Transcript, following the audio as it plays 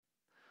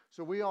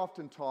So we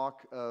often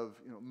talk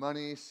of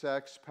money,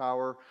 sex,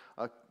 power.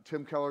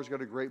 Tim Keller's got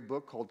a great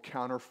book called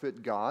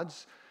Counterfeit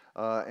Gods,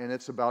 and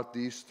it's about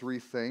these three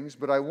things.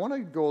 But I want to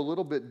go a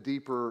little bit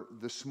deeper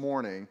this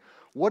morning.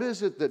 What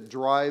is it that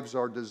drives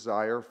our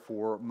desire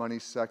for money,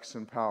 sex,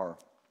 and power?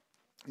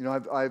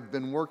 I've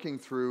been working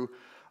through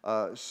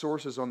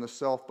Sources on the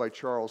Self by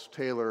Charles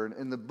Taylor,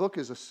 and the book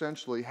is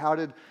essentially how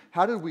did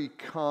we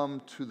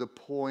come to the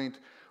point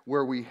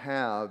where we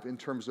have in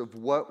terms of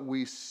what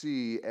we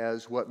see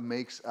as what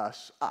makes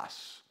us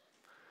us.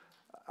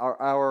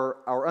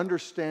 Our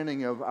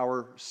understanding of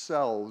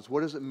ourselves.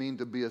 What does it mean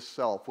to be a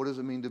self? What does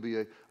it mean to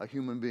be a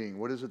human being?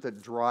 What is it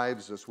that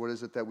drives us? What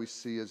is it that we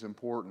see as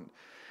important?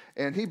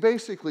 And he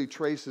basically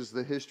traces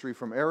the history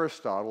from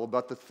Aristotle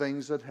about the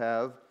things that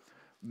have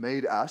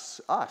made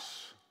us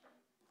us.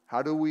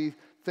 How do we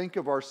think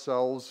of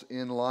ourselves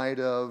in light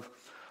of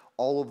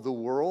all of the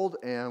world,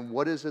 and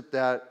what is it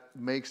that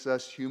makes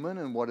us human,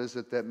 and what is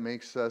it that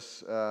makes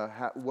us,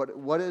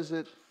 what is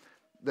it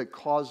that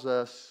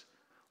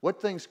what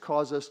things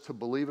cause us to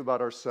believe about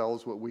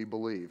ourselves what we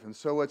believe? And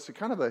so it's a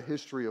kind of a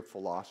history of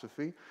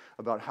philosophy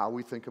about how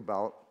we think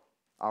about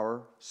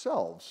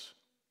ourselves.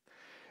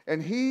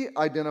 And he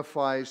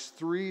identifies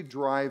three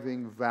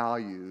driving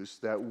values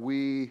that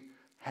we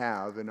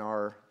have in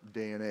our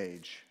day and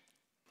age.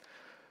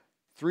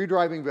 Three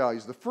driving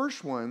values. The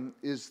first one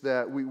is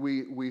that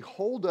we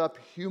hold up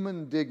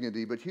human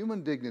dignity, but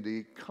human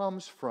dignity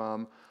comes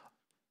from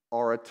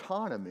our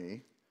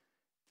autonomy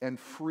and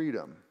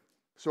freedom.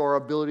 So our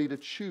ability to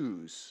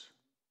choose,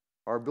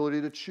 our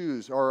ability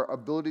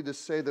to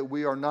say that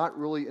we are not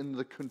really in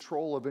the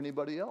control of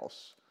anybody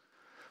else.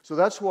 So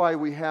that's why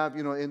we have,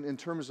 in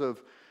terms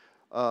of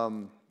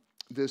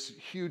this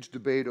huge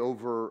debate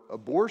over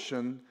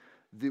abortion,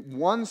 the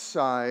one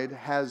side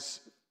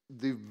has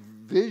the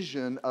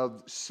vision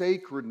of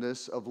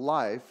sacredness of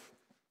life.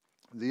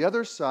 The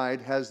other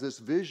side has this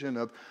vision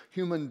of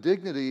human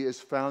dignity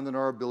is found in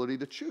our ability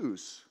to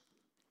choose.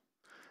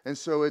 And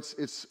so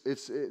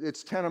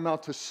it's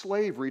tantamount to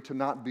slavery to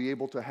not be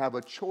able to have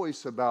a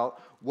choice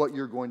about what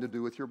you're going to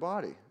do with your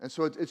body. And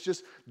so it's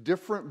just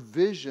different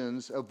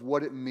visions of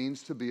what it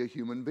means to be a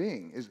human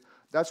being.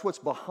 That's what's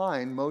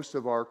behind most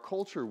of our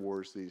culture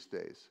wars these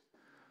days.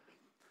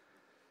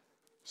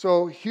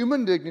 So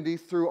human dignity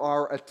through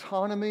our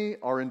autonomy,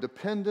 our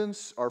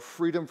independence, our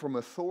freedom from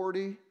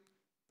authority,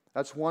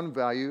 that's one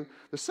value.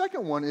 The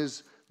second one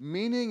is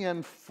meaning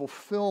and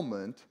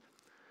fulfillment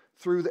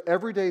through the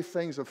everyday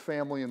things of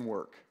family and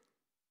work.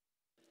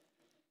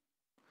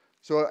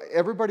 So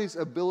everybody's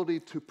ability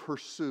to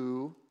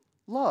pursue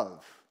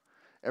love.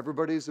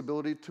 Everybody's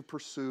ability to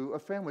pursue a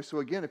family. So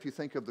again, if you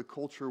think of the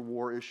culture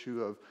war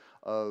issue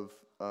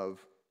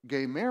of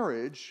gay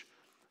marriage,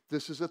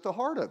 this is at the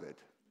heart of it.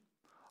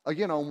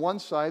 Again, on one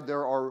side,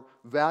 there are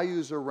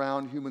values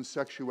around human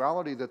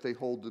sexuality that they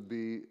hold to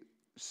be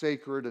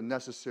sacred and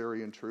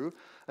necessary and true.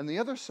 And the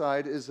other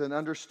side is an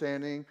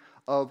understanding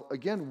of,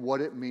 again,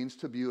 what it means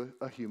to be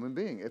a human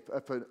being.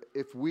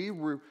 If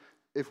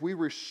we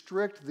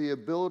restrict the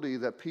ability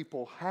that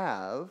people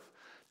have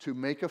to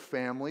make a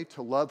family,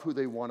 to love who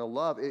they want to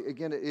love,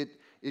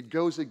 it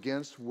goes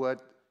against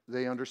what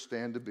they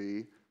understand to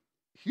be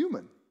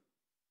human.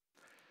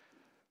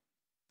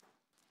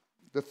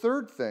 The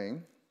third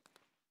thing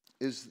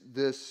is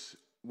this,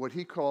 what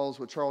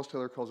Charles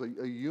Taylor calls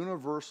a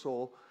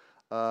universal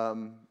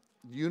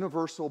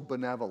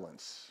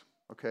benevolence.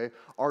 Okay,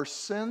 our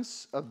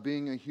sense of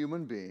being a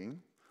human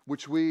being,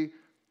 which we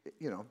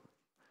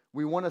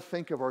want to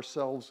think of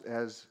ourselves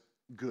as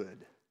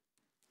good.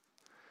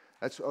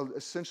 That's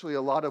essentially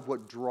a lot of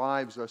what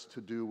drives us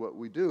to do what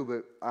we do.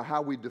 But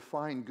how we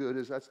define good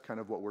that's kind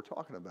of what we're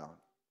talking about.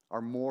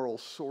 Our moral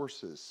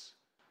sources.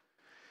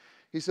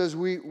 He says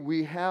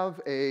we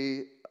have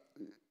a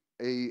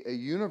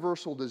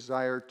universal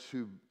desire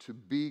to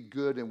be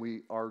good, and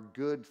we are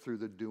good through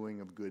the doing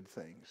of good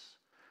things.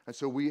 And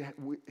so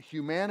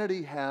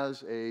humanity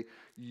has a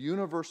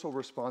universal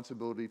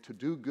responsibility to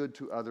do good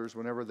to others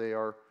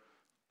whenever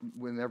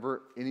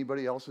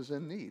anybody else is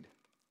in need.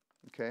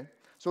 Okay?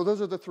 So those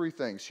are the three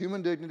things.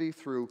 Human dignity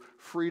through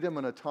freedom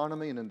and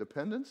autonomy and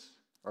independence,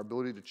 our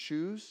ability to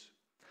choose.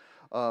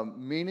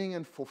 Meaning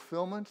and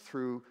fulfillment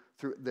through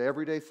the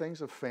everyday things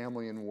of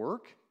family and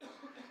work.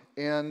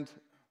 And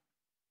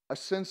a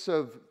sense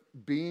of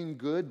being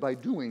good by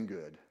doing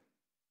good.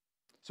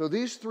 So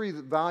these three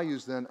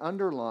values then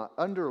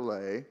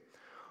underlay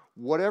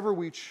whatever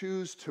we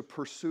choose to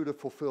pursue to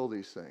fulfill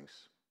these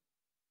things.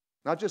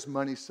 Not just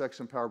money, sex,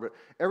 and power, but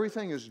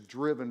everything is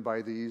driven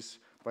by these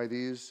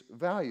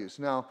values.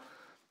 Now,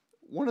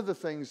 one of the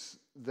things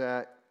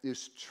that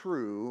is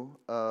true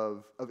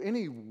of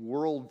any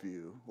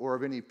worldview or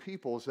of any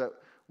people is that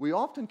we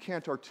often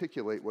can't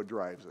articulate what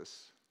drives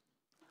us.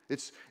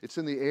 It's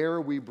in the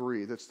air we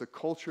breathe. It's the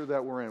culture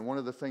that we're in. One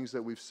of the things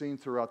that we've seen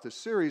throughout this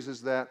series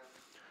is that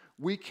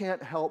we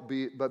can't help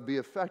but be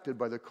affected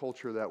by the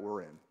culture that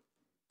we're in.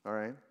 All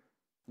right?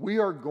 We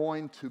are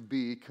going to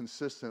be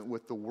consistent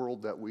with the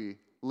world that we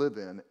live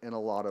in a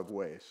lot of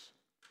ways.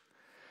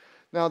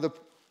 Now,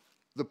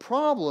 The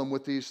problem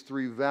with these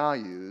three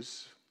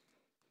values,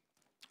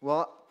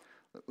 well,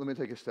 let me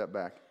take a step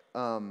back.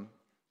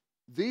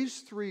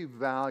 These three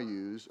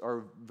values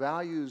are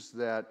values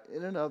that,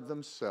 in and of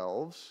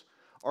themselves,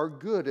 are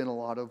good in a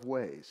lot of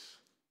ways.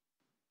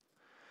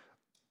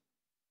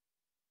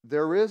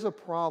 There is a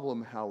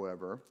problem,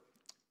 however,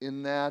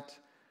 in that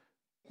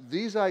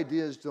these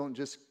ideas don't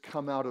just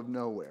come out of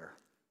nowhere.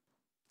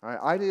 All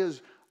right?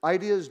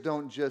 Ideas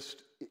don't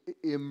just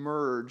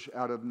emerge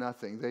out of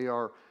nothing. They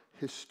are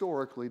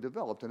historically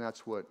developed, and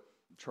that's what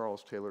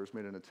Charles Taylor has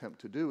made an attempt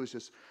to do, is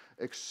just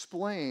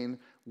explain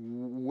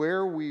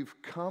where we've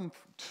come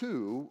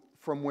to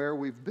from where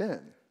we've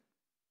been.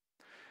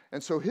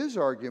 And so his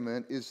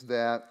argument is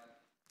that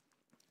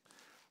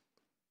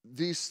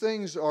these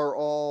things are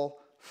all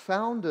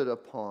founded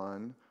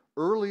upon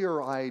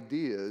earlier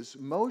ideas,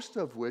 most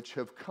of which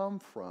have come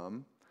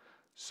from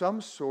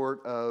some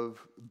sort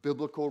of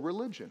biblical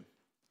religion.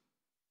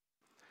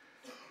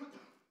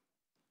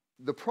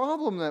 The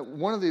problem that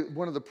one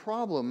of the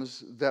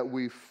problems that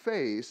we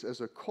face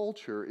as a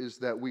culture is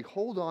that we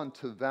hold on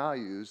to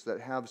values that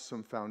have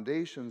some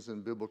foundations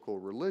in biblical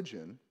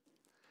religion,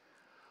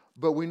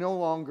 but we no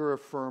longer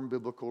affirm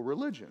biblical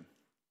religion.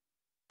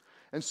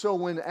 And so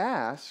when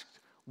asked,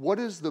 what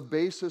is the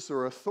basis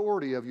or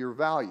authority of your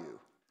value?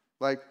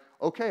 Like,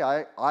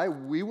 okay,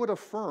 we would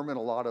affirm in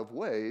a lot of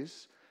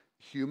ways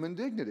human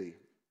dignity,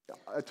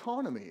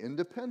 autonomy,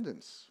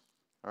 independence,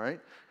 all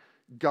right?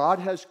 God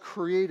has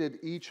created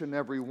each and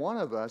every one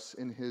of us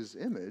in his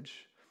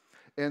image,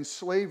 and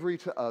slavery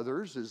to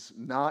others is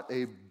not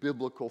a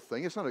biblical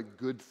thing. It's not a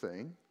good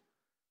thing.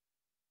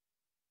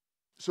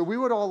 So we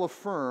would all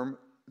affirm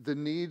the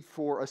need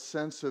for a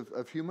sense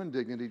of human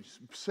dignity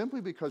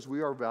simply because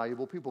we are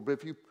valuable people. But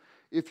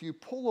if you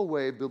pull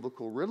away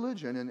biblical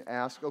religion and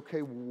ask,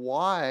 okay,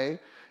 why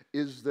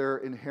is there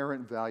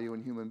inherent value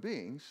in human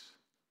beings?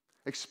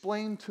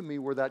 Explain to me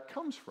where that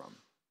comes from.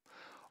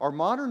 Our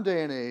modern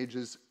day and age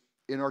is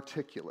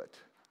inarticulate.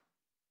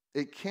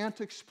 It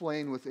can't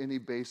explain with any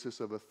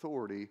basis of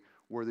authority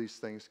where these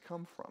things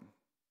come from.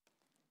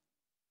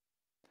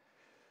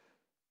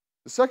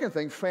 The second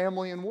thing,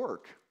 family and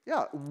work.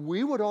 Yeah,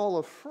 we would all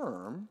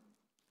affirm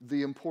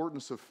the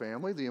importance of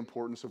family, the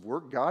importance of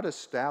work. God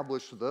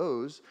established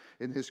those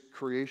in his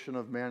creation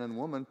of man and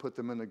woman, put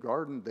them in the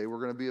garden. They were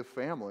going to be a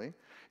family.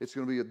 It's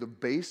going to be the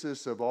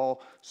basis of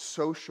all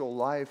social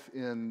life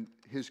in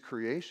his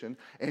creation,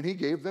 and he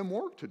gave them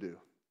work to do.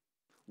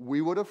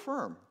 We would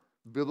affirm,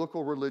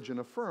 biblical religion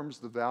affirms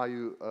the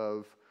value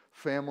of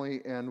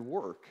family and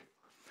work.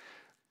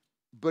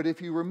 But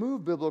if you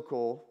remove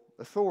biblical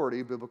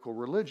authority, biblical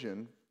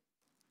religion,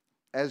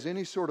 as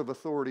any sort of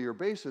authority or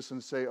basis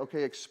and say,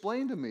 okay,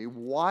 explain to me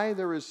why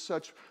there is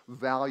such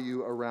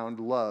value around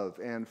love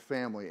and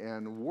family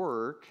and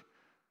work,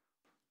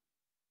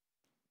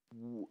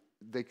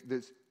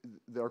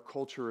 our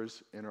culture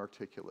is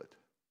inarticulate.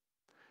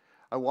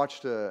 I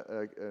watched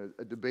a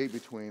debate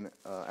between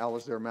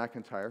Alasdair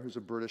MacIntyre, who's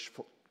a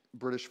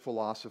British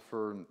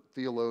philosopher and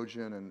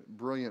theologian and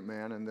brilliant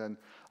man, and then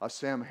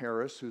Sam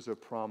Harris, who's a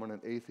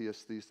prominent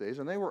atheist these days,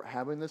 and they were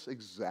having this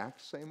exact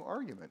same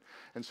argument.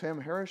 And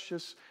Sam Harris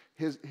just,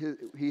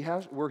 he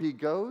has, where he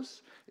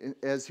goes,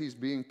 as he's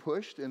being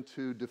pushed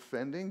into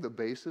defending the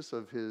basis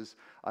of his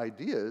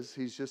ideas,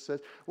 he's just said,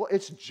 well,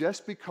 it's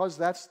just because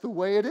that's the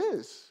way it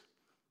is.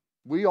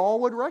 We all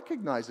would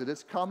recognize it.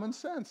 It's common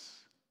sense.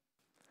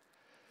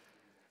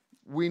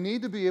 We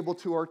need to be able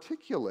to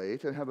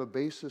articulate and have a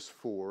basis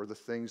for the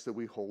things that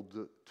we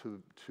hold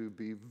to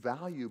be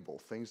valuable,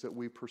 things that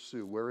we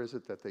pursue. Where is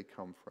it that they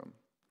come from?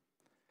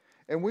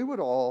 And we would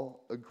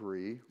all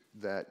agree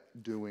that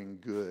doing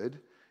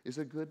good is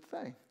a good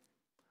thing.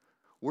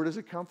 Where does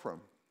it come from?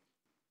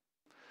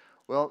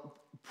 Well,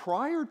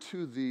 prior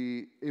to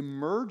the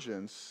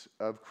emergence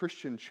of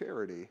Christian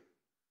charity,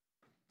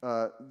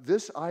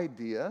 this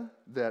idea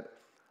that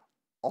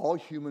all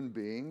human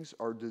beings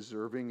are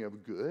deserving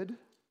of good,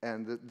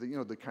 and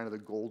the kind of the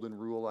golden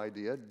rule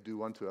idea,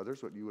 do unto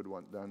others what you would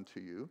want done to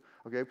you.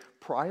 Okay,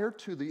 prior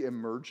to the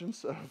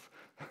emergence of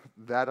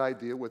that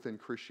idea within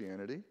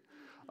Christianity,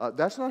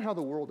 that's not how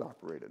the world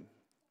operated.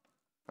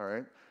 All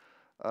right,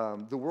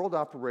 the world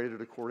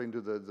operated according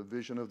to the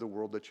vision of the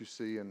world that you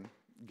see in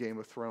Game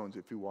of Thrones.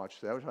 If you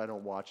watch that, which I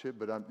don't watch it,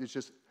 but it's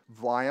just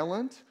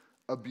violent,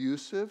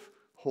 abusive,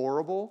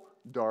 horrible,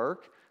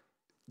 dark.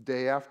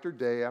 Day after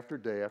day after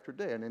day after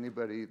day. And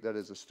anybody that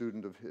is a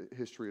student of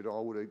history at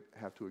all would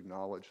have to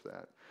acknowledge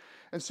that.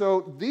 And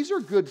so these are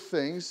good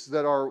things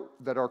that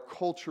our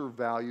culture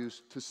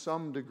values to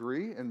some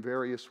degree in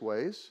various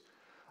ways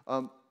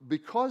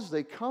because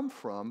they come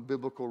from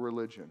biblical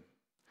religion.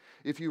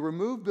 If you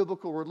remove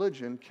biblical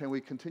religion, can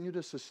we continue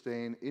to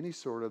sustain any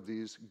sort of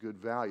these good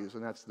values?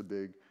 And that's the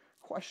big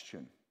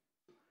question.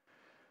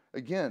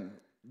 Again,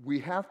 we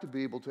have to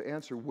be able to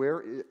answer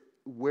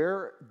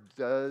where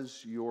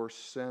does your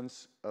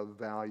sense of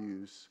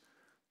values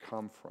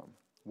come from?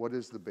 What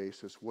is the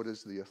basis? What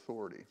is the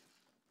authority?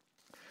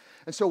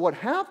 And so what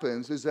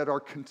happens is that our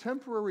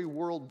contemporary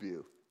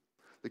worldview,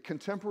 the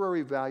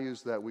contemporary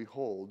values that we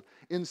hold,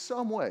 in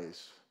some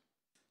ways,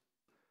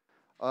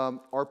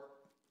 are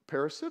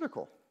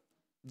parasitical.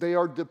 They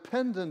are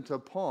dependent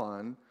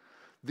upon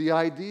the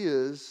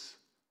ideas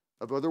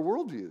of other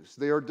worldviews.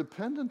 They are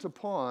dependent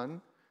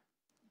upon,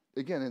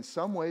 again, in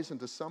some ways and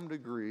to some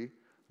degree,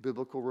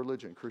 biblical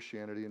religion,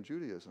 Christianity and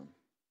Judaism.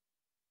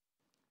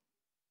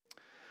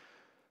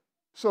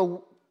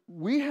 So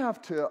we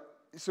have to,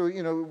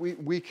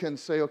 we can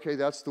say, okay,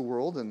 that's the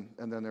world, and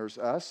then there's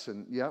us,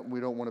 and yeah, we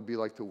don't want to be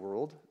like the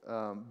world.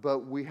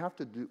 But we have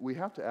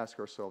to ask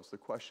ourselves the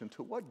question,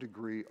 to what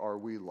degree are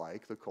we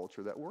like the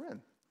culture that we're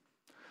in?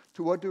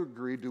 To what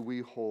degree do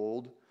we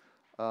hold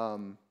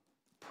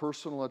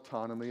personal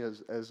autonomy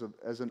as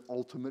an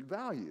ultimate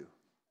value?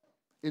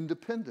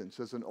 Independence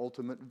as an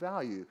ultimate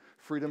value?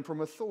 Freedom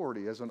from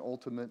authority as an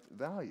ultimate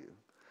value?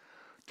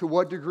 To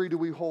what degree do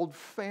we hold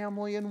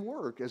family and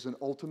work as an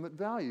ultimate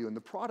value, and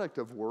the product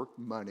of work,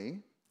 money,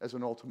 as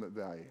an ultimate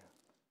value?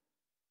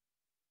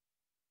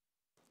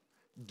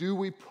 Do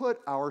we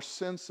put our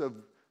sense of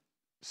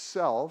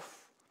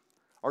self,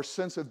 our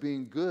sense of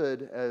being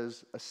good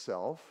as a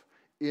self,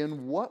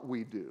 in what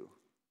we do?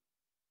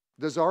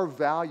 Does our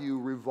value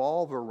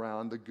revolve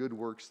around the good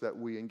works that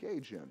we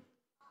engage in?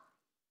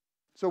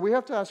 So we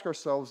have to ask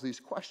ourselves these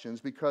questions,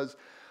 because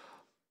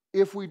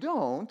if we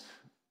don't,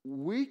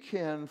 we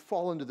can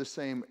fall into the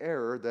same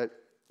error that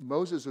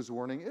Moses is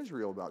warning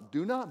Israel about.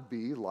 Do not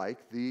be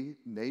like the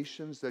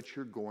nations that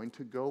you're going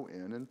to go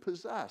in and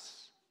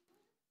possess.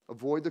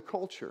 Avoid the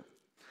culture.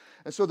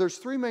 And so there's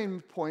three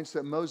main points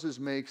that Moses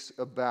makes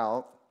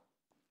about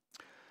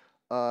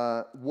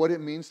what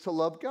it means to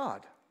love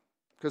God.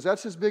 Because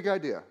that's his big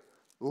idea.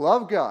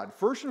 Love God.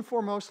 First and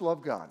foremost,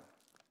 love God.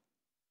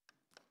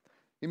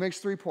 He makes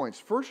 3 points.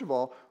 First of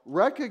all,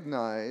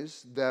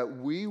 recognize that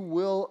we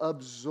will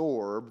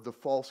absorb the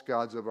false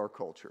gods of our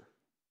culture.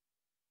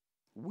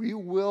 We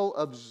will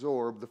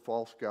absorb the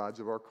false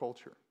gods of our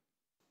culture.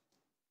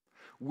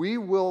 We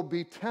will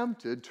be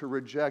tempted to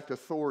reject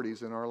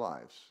authorities in our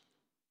lives.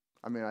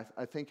 I mean,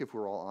 I think if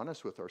we're all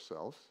honest with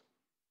ourselves,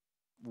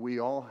 we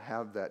all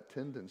have that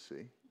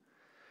tendency.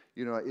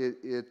 You know,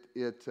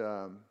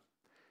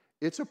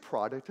 it's a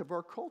product of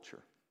our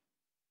culture.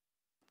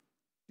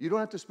 You don't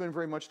have to spend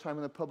very much time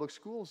in the public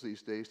schools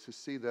these days to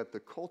see that the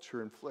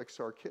culture inflicts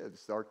our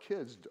kids. Our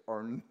kids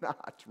are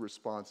not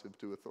responsive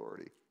to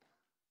authority.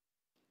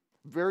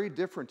 Very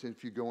different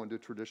if you go into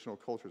traditional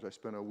cultures. I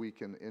spent a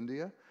week in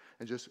India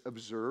and just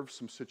observed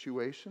some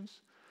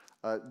situations.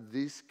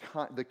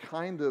 The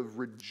kind of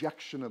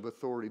rejection of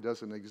authority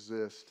doesn't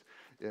exist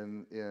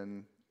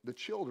in the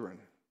children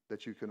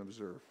that you can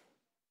observe.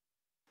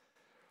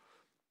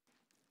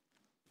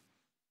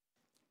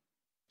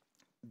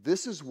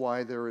 This is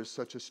why there is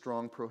such a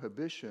strong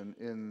prohibition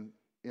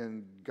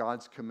in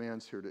God's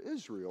commands here to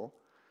Israel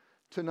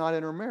to not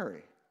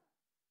intermarry.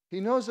 He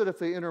knows that if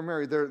they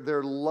intermarry,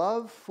 their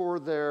love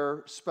for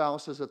their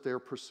spouses that they're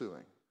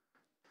pursuing,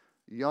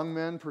 young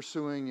men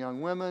pursuing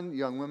young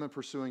women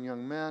pursuing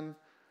young men,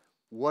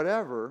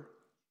 whatever,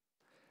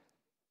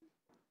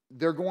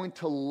 they're going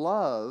to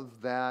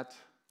love that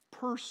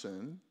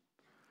person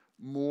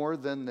more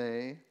than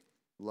they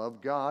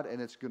love God,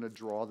 and it's going to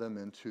draw them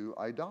into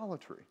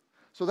idolatry.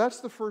 So that's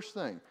the first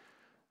thing.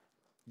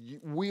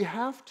 We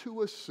have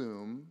to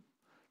assume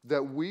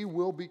that we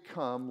will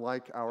become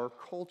like our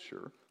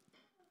culture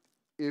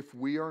if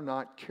we are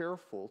not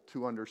careful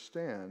to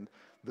understand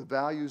the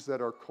values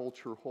that our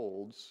culture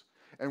holds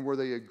and where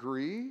they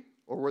agree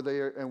or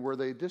where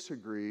they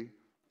disagree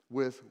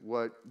with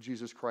what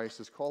Jesus Christ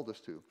has called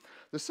us to.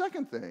 The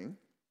second thing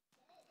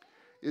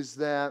is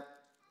that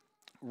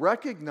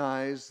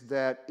recognize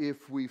that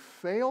if we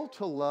fail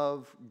to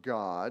love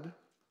God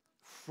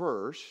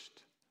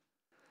first,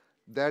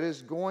 that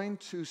is going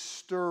to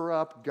stir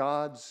up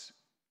God's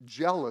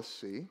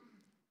jealousy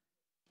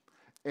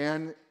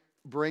and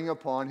bring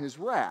upon his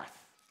wrath.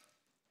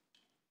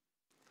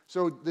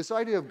 So this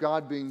idea of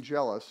God being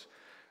jealous,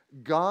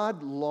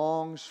 God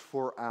longs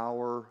for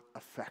our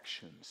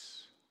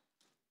affections.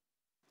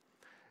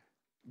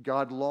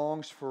 God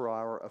longs for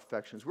our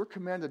affections. We're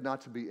commanded not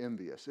to be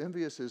envious.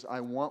 Envious is, I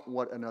want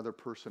what another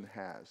person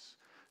has.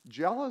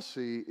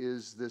 Jealousy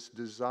is this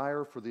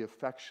desire for the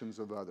affections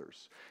of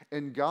others.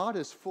 And God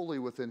is fully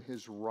within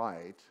his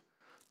right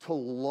to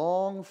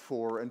long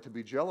for and to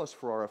be jealous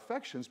for our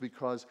affections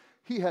because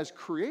he has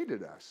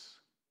created us.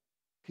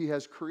 He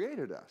has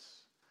created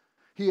us.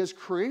 He has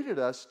created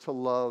us to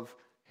love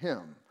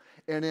him.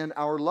 And in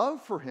our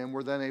love for him,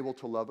 we're then able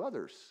to love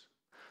others.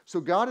 So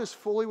God is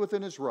fully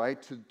within his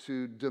right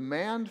to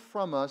demand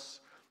from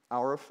us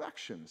our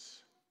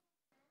affections.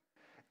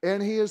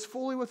 And he is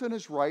fully within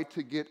his right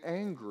to get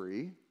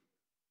angry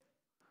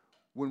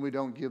when we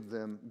don't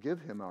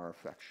give him our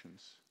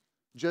affections.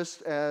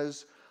 Just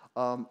as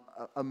a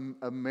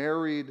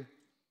married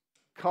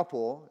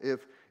couple,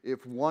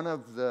 if one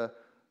of the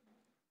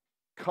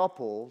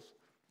couples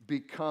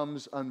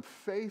becomes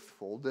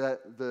unfaithful,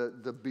 that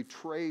the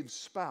betrayed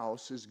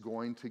spouse is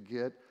going to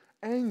get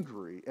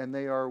angry, and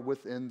they are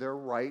within their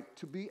right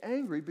to be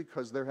angry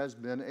because there has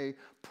been a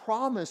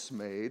promise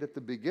made at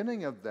the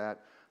beginning of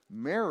that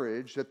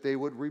marriage that they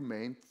would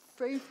remain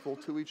faithful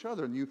to each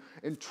other. And you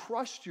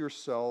entrust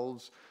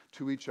yourselves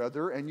to each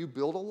other and you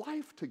build a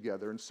life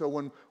together. And so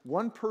when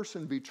one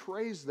person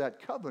betrays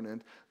that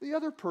covenant, the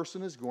other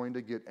person is going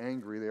to get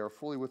angry. They are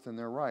fully within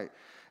their right.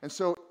 And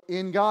so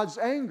in God's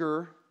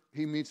anger,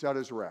 he metes out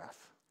his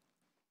wrath.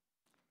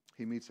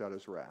 He metes out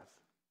his wrath.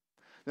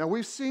 Now,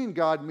 we've seen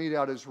God mete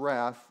out his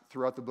wrath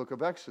throughout the book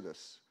of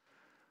Exodus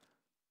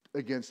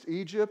against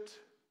Egypt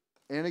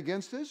and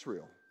against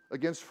Israel,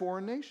 against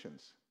foreign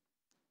nations.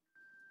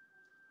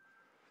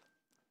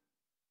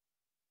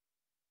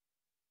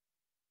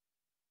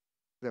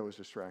 That was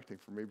distracting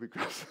for me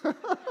because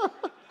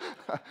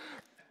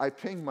I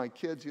ping my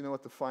kids, to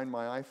find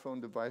my iPhone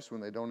device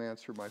when they don't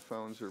answer my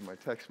phones or my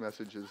text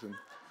messages, and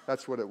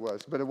that's what it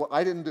was. But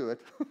I didn't do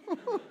it.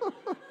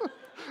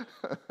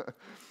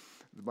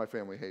 My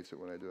family hates it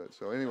when I do it.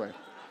 So anyway,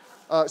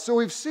 so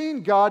we've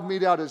seen God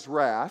mete out his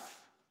wrath.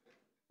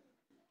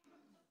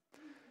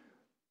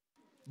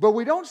 But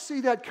we don't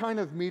see that kind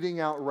of meting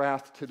out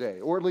wrath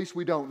today, or at least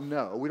we don't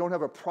know. We don't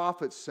have a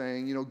prophet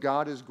saying,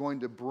 God is going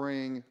to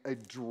bring a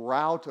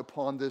drought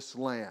upon this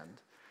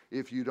land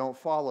if you don't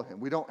follow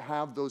him. We don't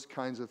have those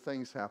kinds of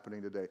things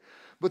happening today.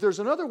 But there's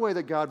another way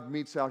that God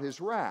metes out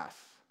his wrath,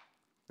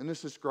 and this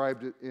is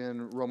described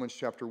in Romans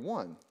chapter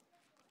 1.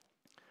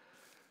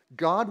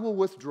 God will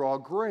withdraw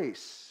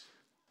grace.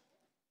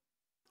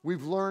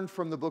 We've learned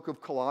from the book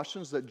of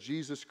Colossians that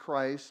Jesus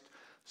Christ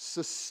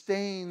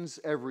sustains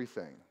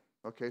everything.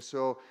 Okay,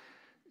 so,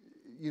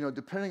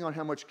 depending on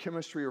how much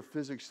chemistry or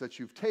physics that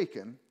you've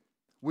taken,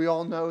 we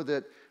all know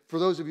that, for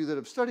those of you that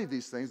have studied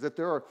these things, that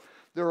there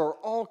are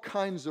all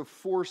kinds of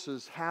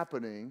forces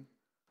happening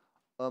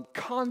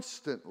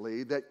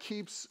constantly that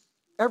keeps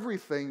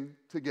everything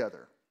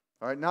together.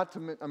 All right,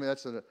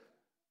 that's at an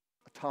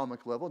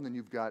atomic level, and then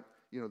you've got,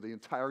 the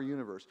entire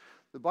universe.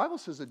 The Bible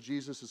says that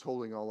Jesus is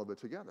holding all of it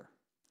together.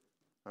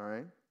 All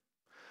right?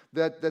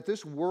 That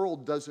this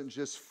world doesn't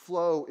just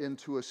flow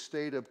into a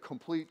state of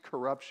complete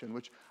corruption,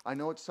 which I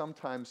know it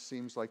sometimes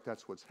seems like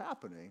that's what's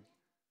happening,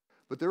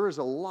 but there is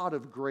a lot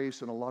of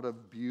grace and a lot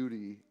of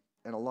beauty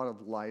and a lot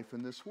of life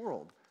in this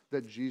world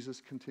that Jesus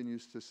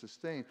continues to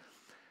sustain.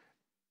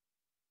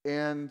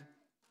 And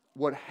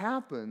what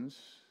happens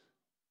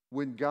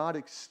when God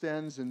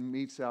extends and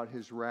metes out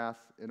his wrath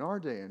in our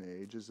day and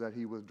age is that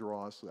he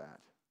withdraws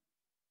that.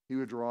 He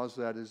withdraws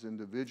that as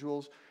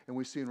individuals, and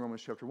we see in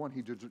Romans chapter 1,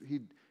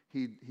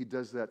 he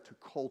does that to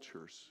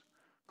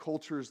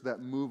cultures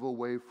that move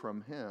away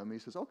from him. He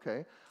says,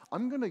 okay,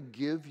 I'm going to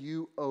give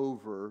you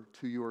over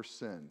to your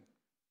sin.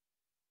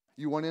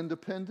 You want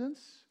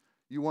independence?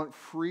 You want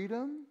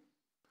freedom?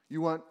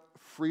 You want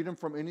freedom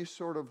from any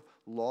sort of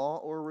law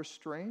or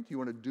restraint? You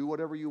want to do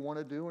whatever you want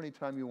to do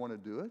anytime you want to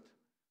do it?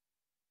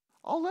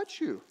 I'll let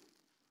you.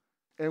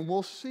 And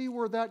we'll see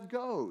where that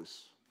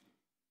goes.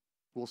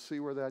 We'll see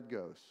where that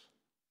goes.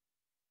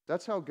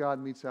 That's how God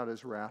metes out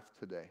his wrath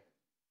today,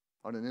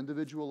 on an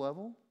individual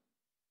level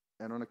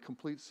and on a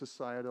complete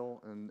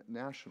societal and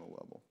national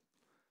level.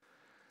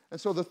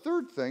 And so the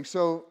third thing,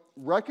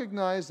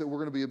 recognize that we're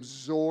going to be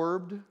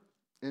absorbed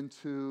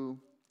into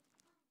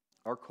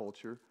our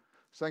culture.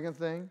 Second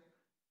thing,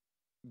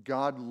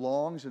 God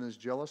longs and is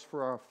jealous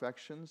for our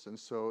affections, and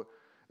so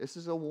this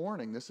is a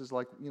warning. This is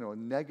like, a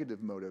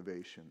negative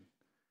motivation.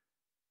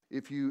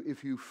 If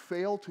you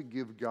fail to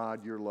give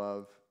God your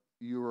love,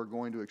 you are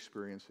going to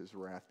experience his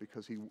wrath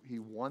because he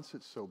wants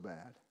it so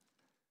bad.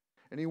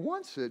 And he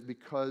wants it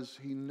because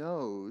he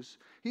knows,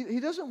 he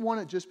doesn't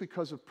want it just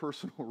because of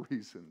personal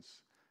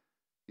reasons.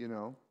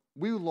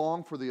 We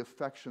long for the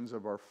affections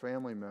of our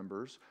family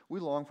members. We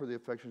long for the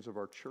affections of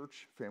our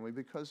church family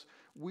because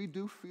we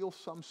do feel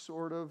some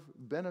sort of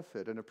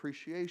benefit and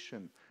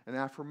appreciation and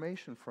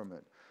affirmation from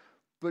it.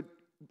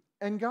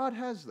 And God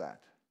has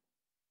that.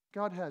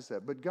 God has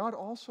that. But God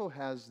also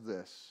has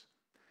this.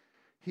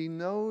 He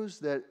knows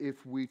that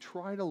if we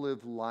try to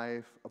live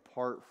life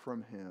apart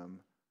from him,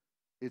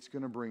 it's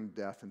going to bring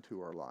death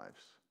into our lives.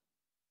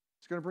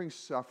 It's going to bring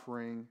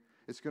suffering.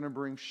 It's going to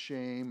bring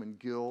shame and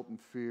guilt and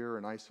fear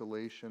and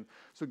isolation.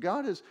 So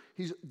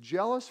he's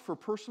jealous for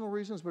personal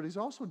reasons, but he's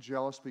also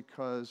jealous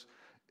because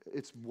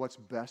it's what's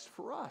best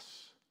for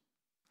us.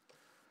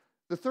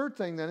 The third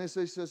thing then is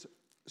he says,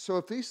 so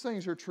if these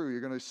things are true, you're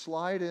going to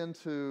slide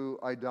into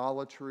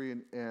idolatry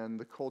and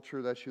the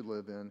culture that you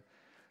live in.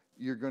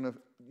 You're going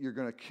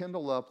to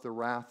kindle up the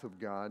wrath of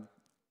God.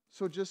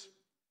 So just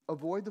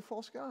avoid the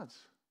false gods.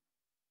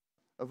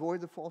 Avoid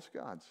the false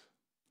gods.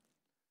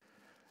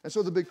 And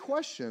so the big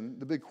question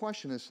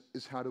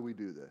is how do we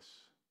do this?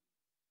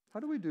 How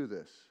do we do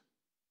this?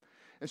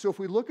 And so if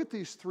we look at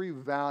these three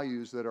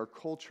values that our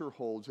culture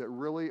holds that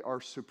really are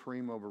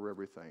supreme over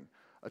everything: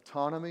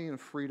 autonomy and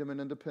freedom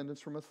and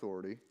independence from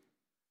authority,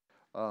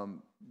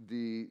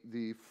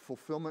 the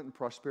fulfillment and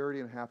prosperity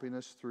and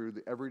happiness through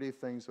the everyday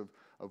things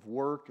of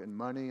work and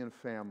money and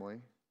family,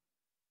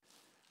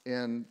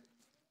 and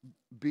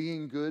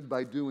being good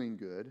by doing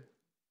good,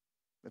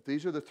 if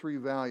these are the three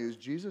values,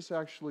 Jesus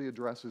actually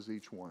addresses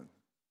each one.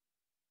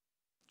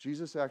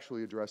 Jesus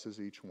actually addresses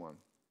each one.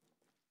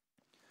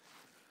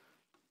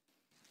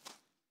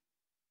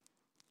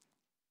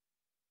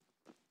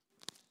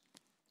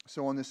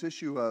 So on this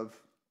issue of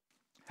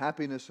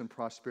happiness and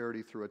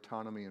prosperity through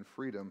autonomy and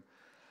freedom,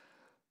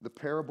 the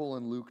parable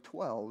in Luke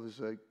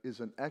 12 is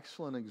an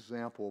excellent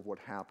example of what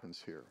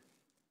happens here.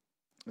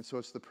 And so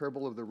it's the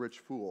parable of the rich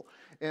fool.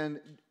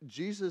 And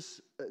Jesus,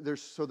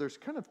 there's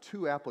kind of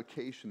two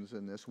applications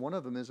in this. One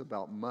of them is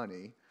about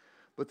money.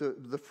 But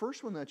the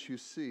first one that you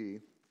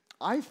see,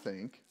 I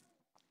think,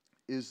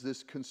 is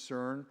this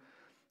concern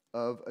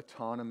of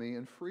autonomy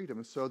and freedom.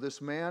 And so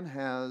this man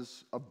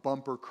has a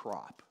bumper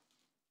crop.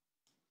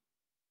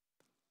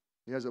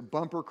 He has a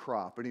bumper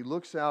crop, and he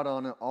looks out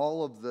on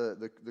all of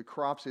the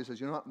crops. He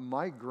says, you know what,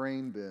 my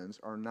grain bins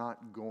are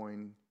not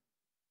going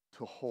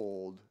to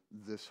hold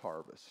this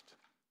harvest.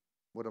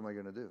 What am I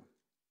going to do?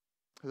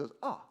 He says,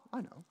 I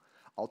know.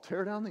 I'll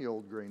tear down the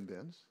old grain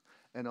bins,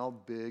 and I'll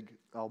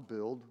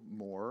build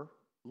more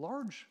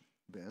large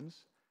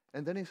bins.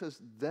 And then he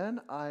says, then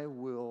I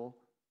will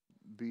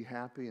be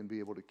happy and be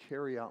able to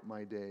carry out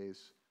my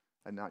days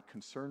and not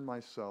concern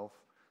myself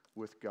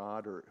with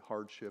God or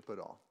hardship at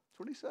all. That's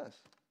what he says.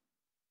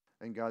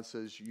 And God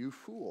says, you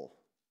fool,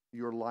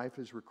 your life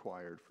is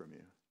required from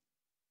you.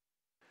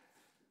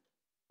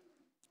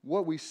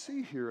 What we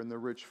see here in the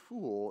rich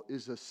fool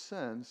is a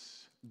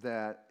sense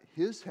that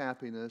his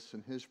happiness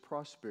and his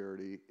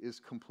prosperity is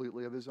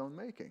completely of his own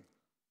making.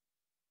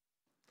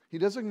 He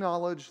does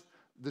acknowledge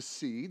the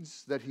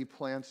seeds that he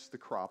plants the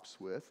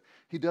crops with.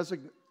 He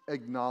doesn't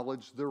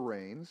acknowledge the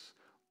rains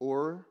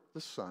or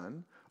the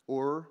sun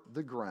or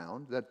the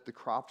ground that the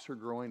crops are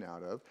growing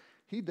out of.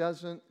 He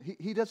doesn't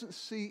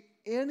see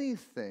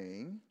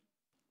anything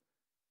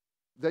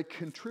that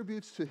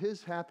contributes to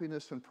his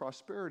happiness and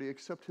prosperity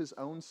except his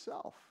own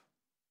self.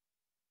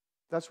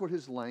 That's what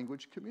his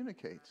language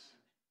communicates.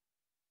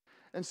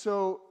 And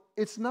so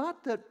it's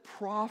not that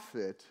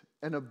profit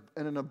and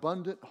an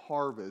abundant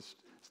harvest,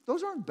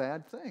 those aren't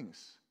bad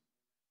things.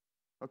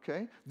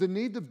 Okay? The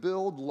need to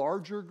build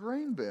larger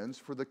grain bins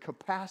for the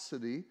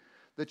capacity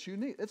that you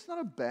need, it's not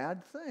a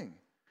bad thing.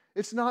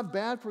 It's not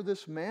bad for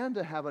this man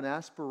to have an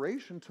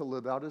aspiration to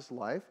live out his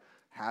life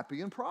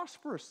happy and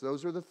prosperous.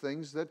 Those are the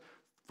things that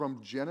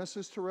from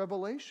Genesis to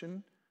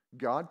Revelation,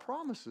 God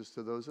promises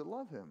to those that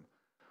love him.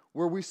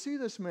 Where we see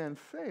this man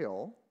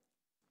fail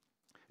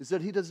is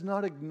that he does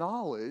not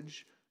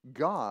acknowledge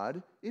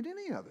God in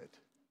any of it.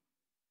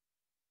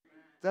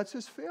 That's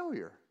his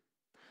failure.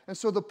 And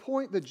so the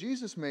point that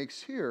Jesus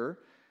makes here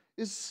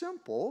is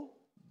simple,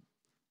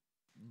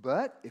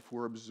 but if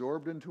we're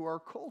absorbed into our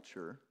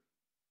culture,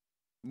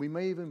 we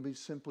may even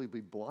simply be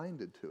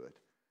blinded to it.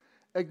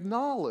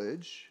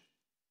 Acknowledge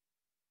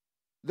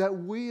that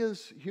we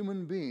as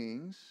human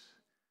beings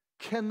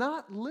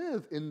cannot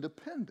live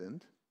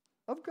independent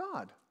of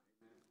God.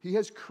 He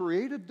has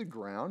created the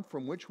ground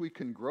from which we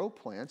can grow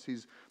plants.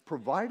 He's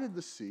provided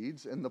the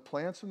seeds and the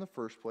plants in the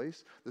first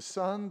place, the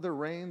sun, the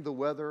rain, the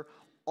weather,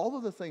 all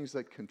of the things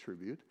that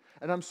contribute.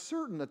 And I'm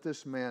certain that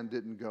this man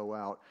didn't go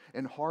out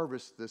and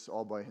harvest this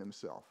all by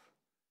himself.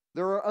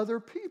 There are other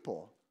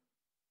people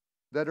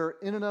that are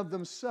in and of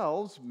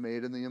themselves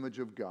made in the image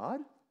of God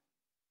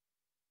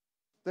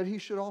that he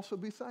should also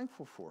be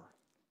thankful for.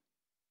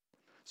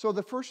 So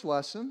the first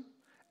lesson,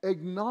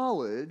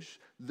 acknowledge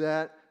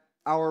that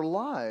our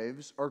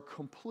lives are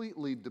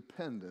completely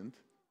dependent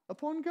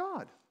upon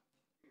God.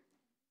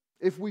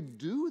 If we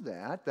do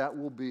that, that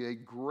will be a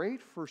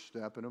great first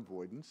step in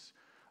avoidance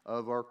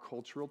of our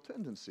cultural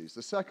tendencies.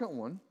 The second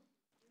one,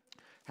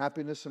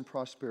 happiness and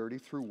prosperity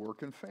through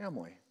work and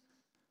family.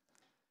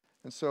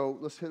 And so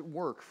let's hit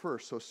work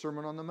first. So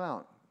Sermon on the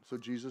Mount. So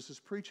Jesus is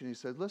preaching. He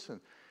said,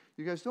 listen,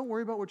 you guys don't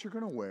worry about what you're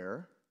going to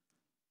wear.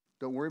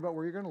 Don't worry about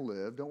where you're going to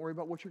live. Don't worry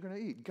about what you're going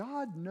to eat.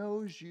 God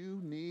knows you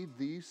need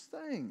these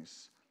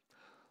things.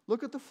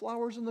 Look at the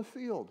flowers in the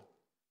field.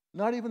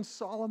 Not even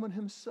Solomon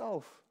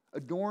himself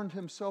adorned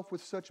himself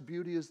with such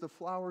beauty as the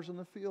flowers in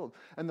the field.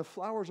 And the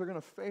flowers are going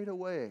to fade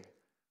away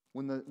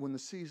when the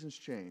seasons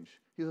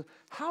change. He says,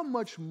 how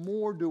much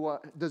more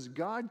does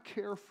God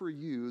care for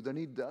you than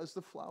he does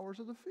the flowers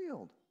of the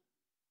field?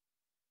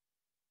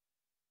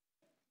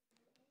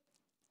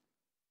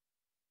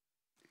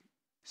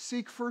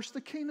 Seek first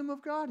the kingdom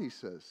of God, he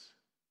says.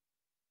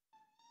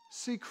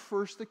 Seek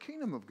first the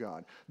kingdom of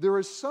God. There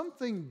is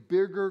something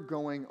bigger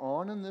going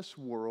on in this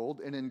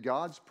world and in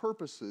God's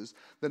purposes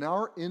than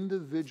our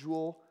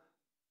individual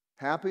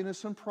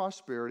happiness and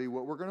prosperity,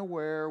 what we're going to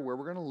wear, where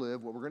we're going to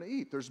live, what we're going to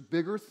eat. There's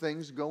bigger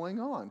things going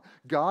on.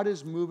 God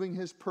is moving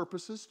his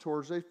purposes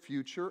towards a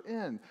future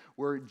end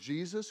where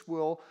Jesus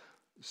will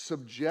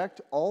subject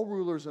all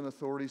rulers and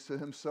authorities to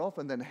himself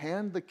and then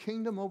hand the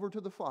kingdom over to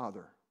the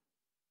Father.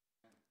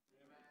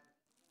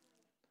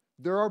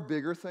 There are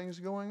bigger things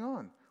going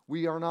on.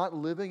 We are not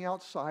living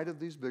outside of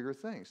these bigger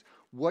things.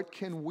 What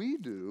can we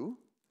do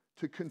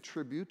to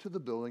contribute to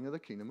the building of the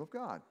kingdom of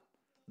God?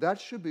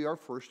 That should be our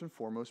first and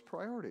foremost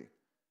priority.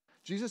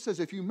 Jesus says,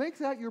 if you make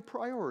that your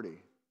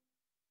priority,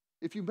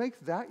 if you make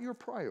that your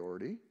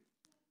priority,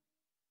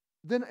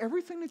 then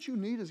everything that you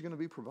need is going to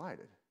be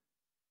provided.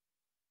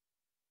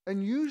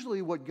 And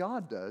usually what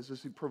God does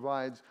is he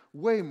provides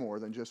way more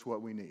than just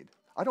what we need.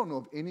 I don't know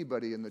of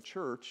anybody in the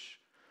church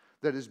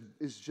that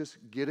is just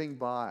getting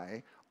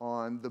by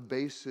on the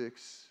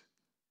basics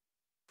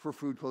for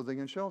food, clothing,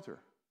 and shelter.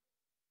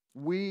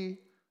 We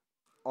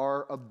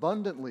are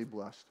abundantly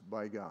blessed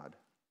by God.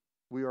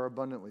 We are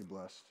abundantly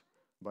blessed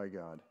by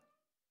God.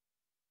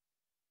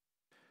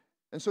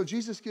 And so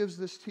Jesus gives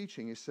this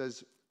teaching. He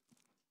says,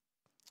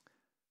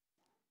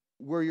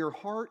 where your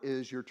heart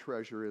is, your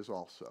treasure is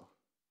also.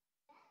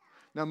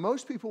 Now,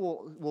 most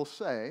people will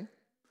say,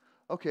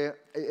 okay,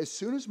 as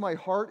soon as my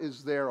heart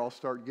is there, I'll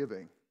start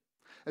giving.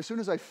 As soon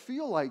as I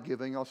feel like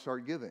giving, I'll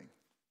start giving.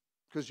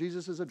 Because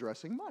Jesus is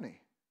addressing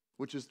money,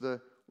 which is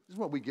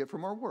what we get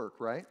from our work,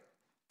 right?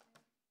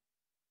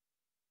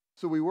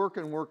 So we work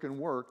and work and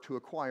work to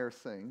acquire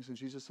things. And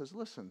Jesus says,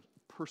 listen,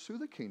 pursue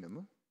the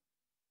kingdom,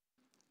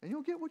 and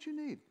you'll get what you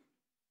need.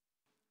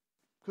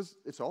 Because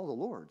it's all the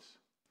Lord's.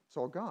 It's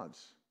all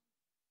God's.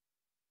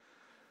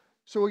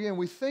 So again,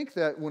 we think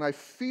that when I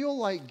feel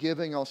like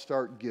giving, I'll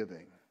start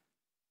giving.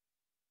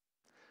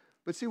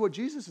 But see, what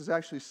Jesus is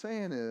actually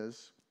saying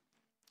is,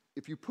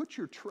 if you put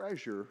your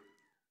treasure,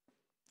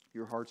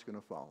 your heart's going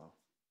to follow.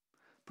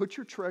 Put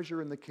your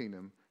treasure in the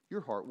kingdom,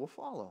 your heart will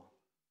follow.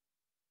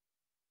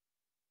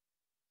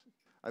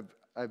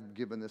 I've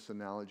given this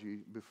analogy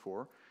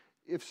before.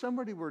 If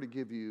somebody were to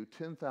give you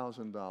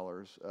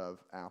 $10,000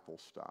 of Apple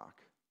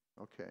stock,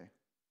 okay,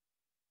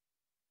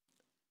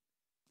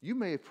 you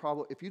may have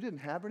probably, if you didn't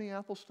have any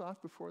Apple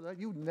stock before that,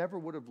 you never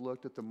would have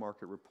looked at the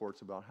market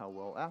reports about how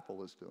well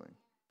Apple is doing.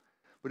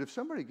 But if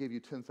somebody gave you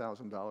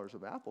 $10,000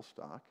 of Apple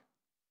stock,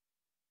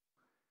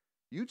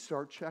 you'd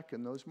start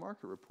checking those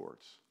market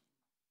reports.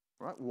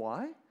 Right?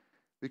 Why?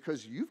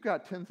 Because you've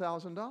got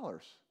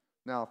 $10,000.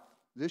 Now,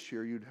 this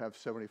year you'd have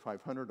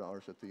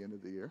 $7,500 at the end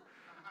of the year.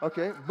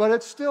 Okay, but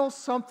it's still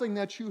something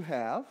that you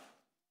have,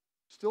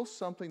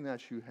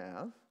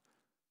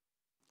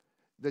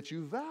 that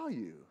you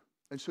value.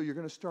 And so you're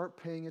going to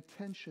start paying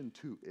attention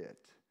to it.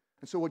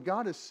 And so what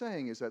God is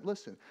saying is that,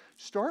 listen,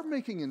 start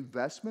making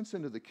investments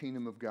into the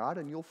kingdom of God,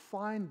 and you'll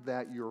find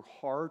that your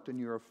heart and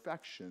your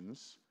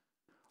affections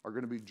are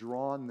going to be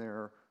drawn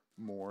there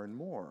more and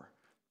more.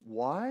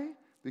 Why?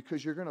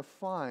 Because you're going to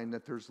find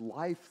that there's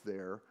life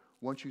there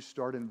once you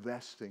start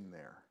investing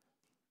there.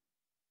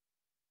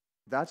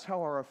 That's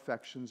how our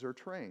affections are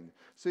trained.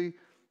 See,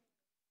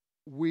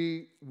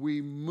 we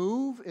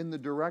move in the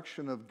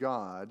direction of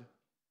God,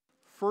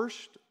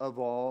 first of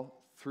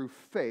all, through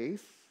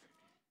faith,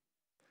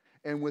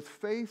 and with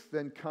faith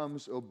then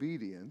comes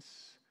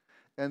obedience,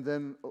 and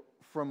then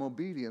from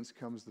obedience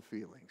comes the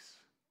feelings.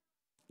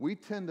 We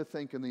tend to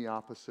think in the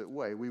opposite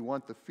way. We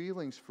want the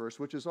feelings first,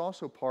 which is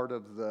also part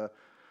of the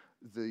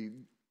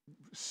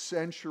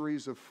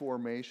centuries of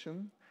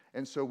formation.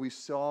 And so we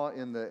saw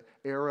in the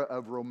era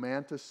of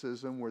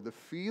romanticism where the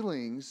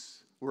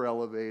feelings were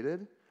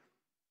elevated.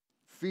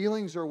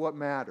 Feelings are what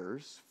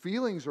matters.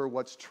 Feelings are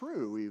what's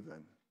true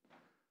even.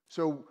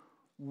 So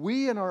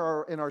we in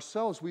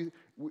ourselves,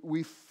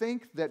 we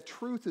think that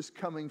truth is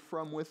coming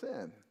from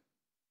within.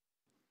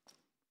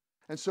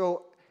 And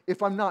so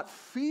if I'm not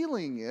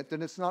feeling it,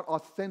 then it's not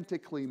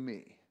authentically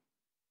me.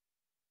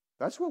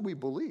 That's what we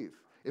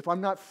believe. If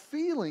I'm not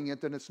feeling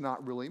it, then it's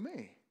not really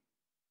me.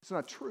 It's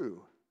not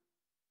true.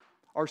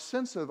 Our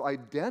sense of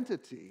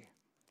identity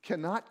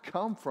cannot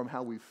come from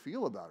how we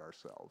feel about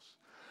ourselves.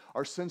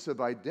 Our sense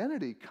of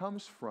identity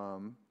comes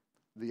from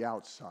the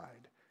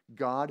outside.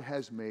 God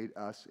has made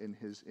us in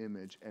His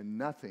image, and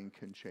nothing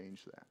can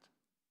change that.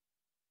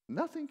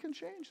 Nothing can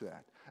change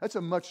that. That's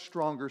a much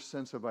stronger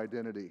sense of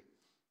identity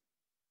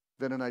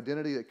than an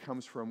identity that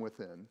comes from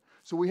within.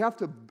 So we have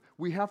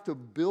to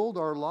build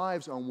our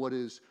lives on what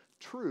is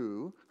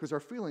true, because our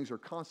feelings are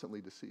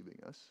constantly deceiving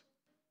us.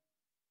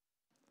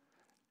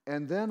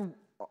 And then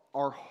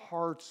our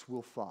hearts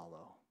will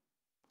follow.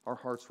 Our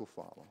hearts will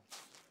follow.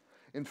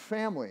 In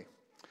family,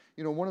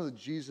 one of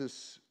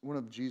Jesus's,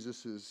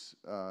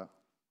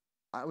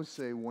 I would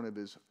say one of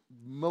his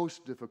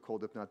most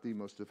difficult, if not the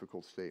most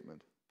difficult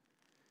statement.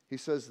 He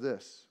says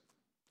this.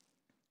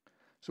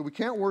 So we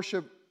can't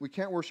worship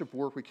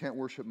work, we can't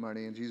worship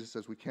money, and Jesus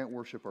says we can't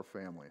worship our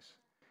families.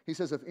 He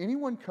says, if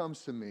anyone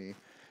comes to me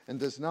and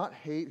does not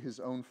hate his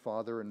own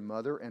father and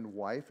mother and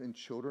wife and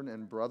children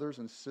and brothers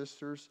and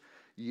sisters,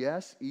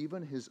 yes,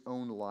 even his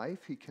own life,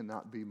 he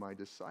cannot be my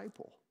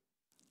disciple.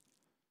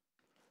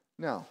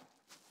 Now,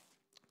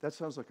 that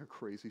sounds like a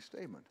crazy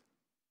statement.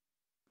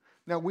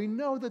 Now, we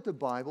know that the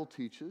Bible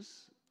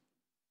teaches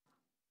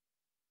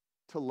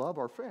to love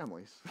our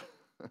families.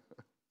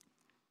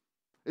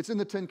 It's in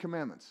the Ten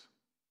Commandments.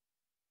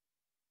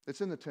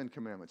 It's in the Ten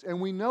Commandments. And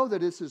we know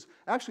that this is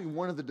actually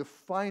one of the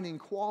defining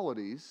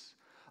qualities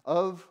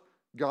of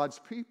God's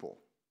people,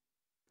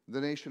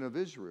 the nation of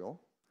Israel,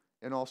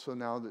 and also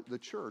now the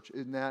church,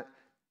 in that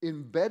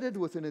embedded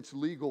within its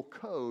legal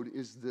code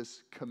is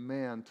this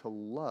command to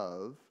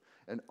love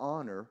and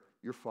honor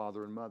your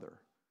father and mother.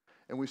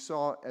 And we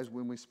saw, as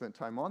when we spent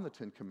time on the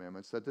Ten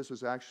Commandments, that this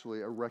was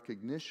actually a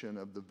recognition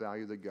of the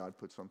value that God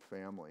puts on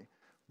family,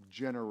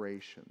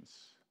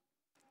 generations.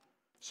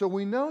 So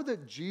we know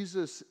that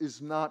Jesus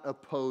is not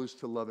opposed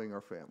to loving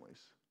our families.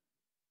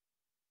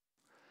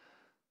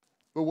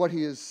 But what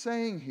he is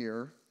saying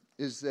here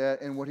is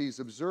that, and what he's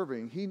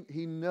observing,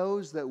 he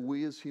knows that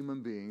we as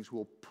human beings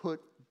will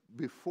put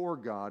before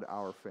God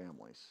our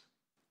families.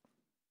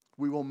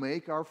 We will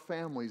make our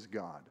families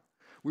God.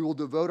 We will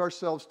devote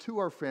ourselves to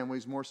our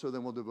families more so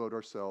than we'll devote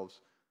ourselves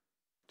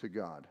to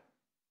God.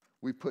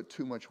 We put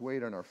too much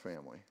weight on our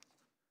family.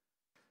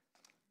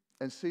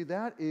 And see,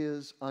 that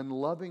is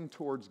unloving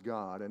towards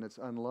God, and it's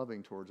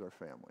unloving towards our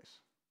families.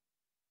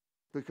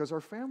 Because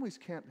our families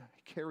can't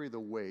carry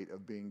the weight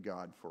of being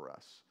God for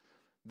us.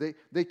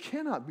 They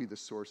cannot be the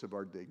source of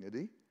our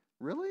dignity.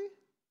 Really?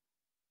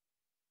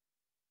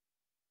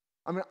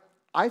 I mean,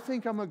 I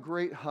think I'm a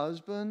great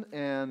husband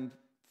and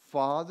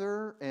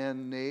father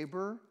and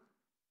neighbor.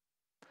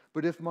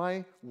 But if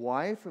my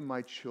wife and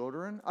my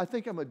children, I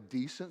think I'm a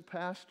decent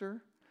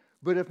pastor.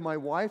 But if my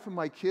wife and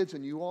my kids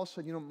and you all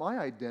said, my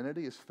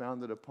identity is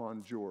founded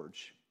upon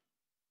George,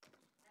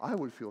 I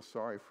would feel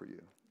sorry for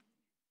you.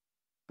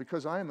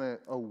 Because I am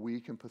a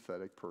weak and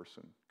pathetic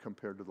person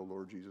compared to the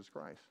Lord Jesus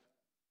Christ.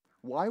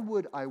 Why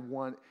would I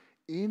want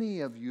any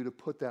of you to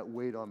put that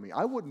weight on me?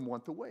 I wouldn't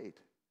want the weight.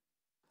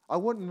 I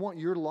wouldn't want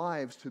your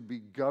lives to be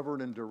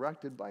governed and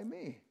directed by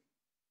me.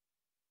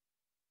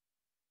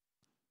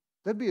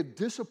 That'd be a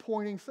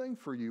disappointing thing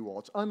for you all.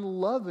 It's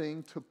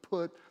unloving to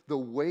put the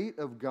weight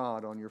of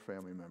God on your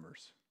family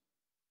members.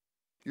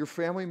 Your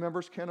family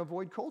members can't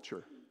avoid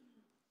culture.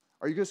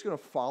 Are you just going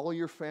to follow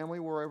your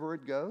family wherever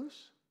it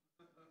goes?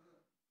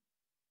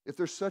 If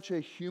there's such a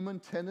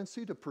human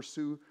tendency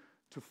to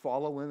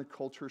follow in a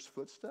culture's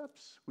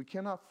footsteps, we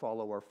cannot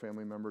follow our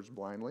family members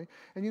blindly.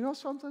 And you know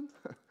something?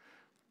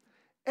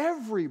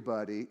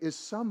 Everybody is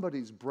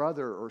somebody's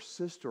brother or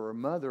sister or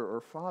mother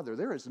or father.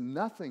 There is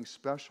nothing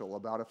special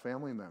about a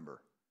family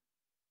member.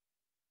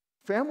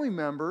 Family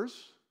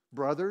members,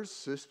 brothers,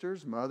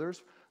 sisters,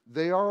 mothers,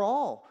 they are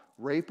all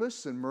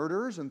rapists and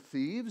murderers and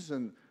thieves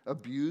and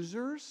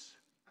abusers.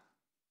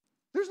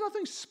 There's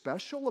nothing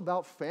special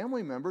about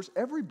family members.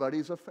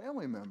 Everybody's a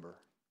family member.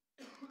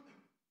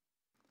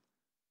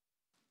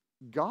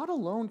 God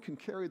alone can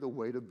carry the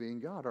weight of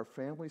being God. Our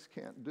families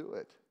can't do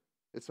it.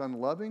 It's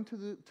unloving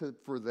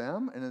for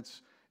them, and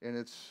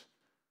it's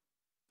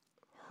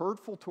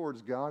hurtful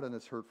towards God, and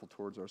it's hurtful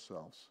towards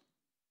ourselves.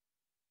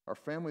 Our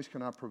families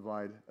cannot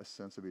provide a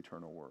sense of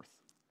eternal worth.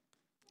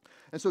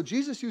 And so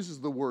Jesus uses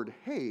the word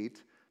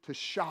hate to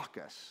shock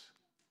us.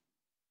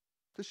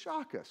 To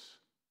shock us.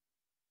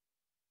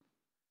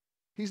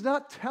 He's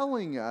not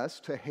telling us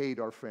to hate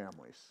our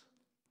families.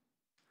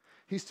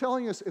 He's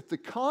telling us if the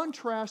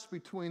contrast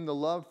between the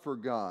love for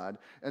God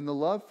and the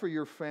love for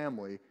your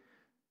family,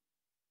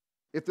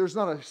 if there's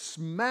not a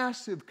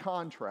massive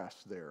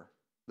contrast there,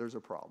 there's a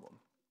problem.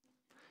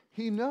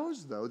 He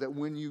knows, though, that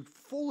when you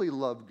fully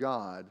love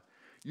God,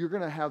 you're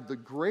going to have the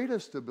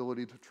greatest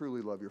ability to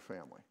truly love your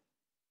family,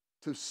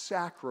 to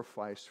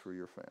sacrifice for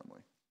your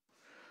family.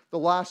 The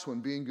last one,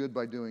 being good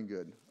by doing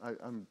good.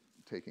 I'm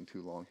taking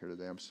too long here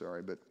today, I'm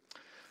sorry, but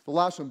the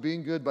last one,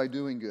 being good by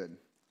doing good.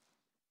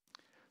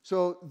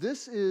 So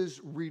this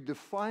is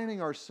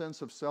redefining our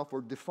sense of self,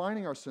 or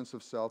defining our sense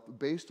of self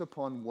based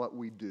upon what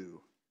we do.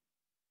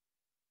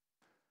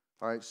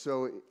 All right,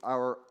 so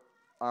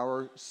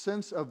our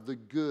sense of the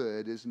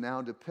good is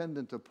now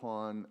dependent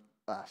upon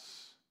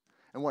us.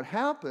 And what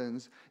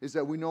happens is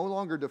that we no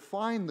longer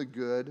define the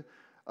good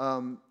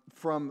from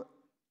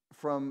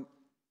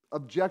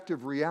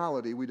objective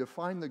reality. We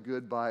define the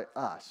good by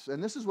us.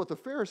 And this is what the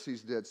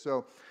Pharisees did.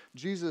 So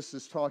Jesus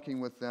is talking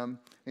with them,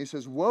 and he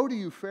says, "Woe to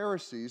you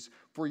Pharisees,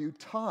 for you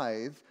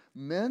tithe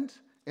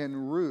mint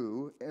and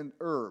rue and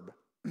herb."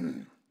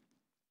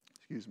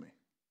 Excuse me.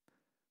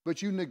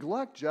 "But you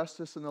neglect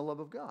justice and the love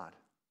of God.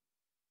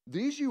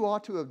 These you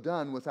ought to have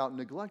done without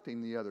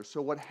neglecting the others."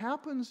 So what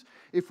happens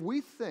if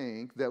we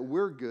think that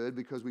we're good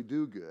because we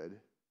do good,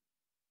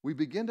 we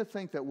begin to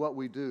think that what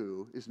we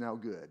do is now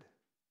good.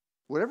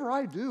 Whatever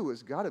I do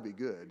has got to be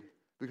good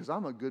because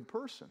I'm a good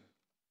person.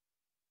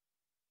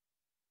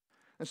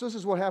 And so this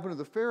is what happened to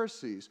the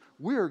Pharisees.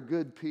 We are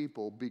good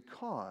people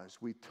because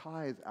we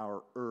tithe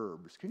our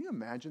herbs. Can you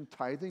imagine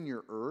tithing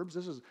your herbs?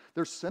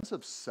 Their sense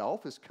of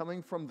self is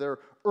coming from their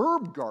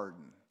herb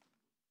garden.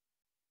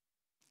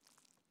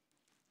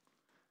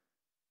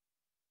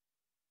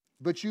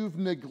 But you've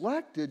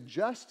neglected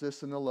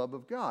justice and the love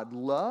of God.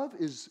 Love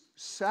is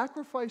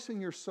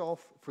sacrificing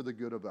yourself for the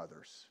good of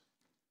others.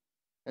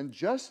 And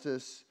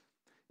justice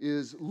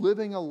is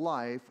living a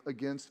life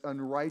against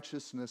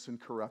unrighteousness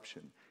and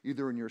corruption,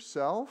 either in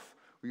yourself,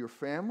 or your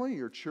family,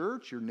 your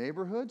church, your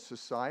neighborhood,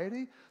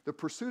 society. The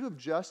pursuit of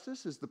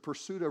justice is the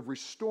pursuit of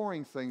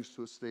restoring things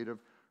to a state of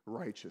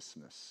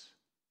righteousness.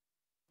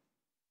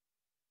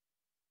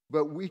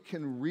 But we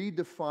can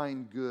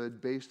redefine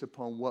good based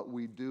upon what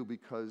we do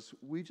because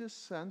we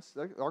just sense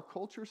that our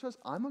culture says,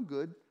 I'm a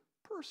good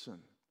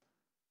person.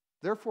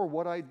 Therefore,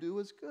 what I do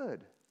is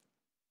good.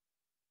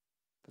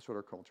 That's what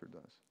our culture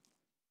does.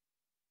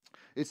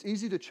 It's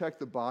easy to check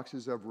the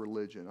boxes of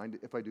religion.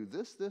 If I do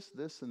this,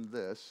 and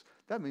this,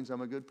 that means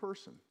I'm a good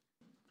person.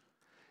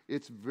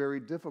 It's very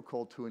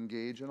difficult to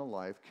engage in a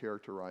life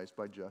characterized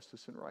by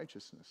justice and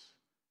righteousness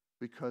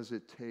because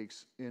it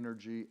takes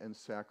energy and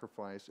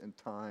sacrifice and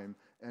time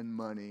and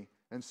money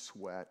and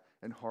sweat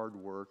and hard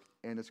work,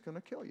 and it's going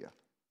to kill you.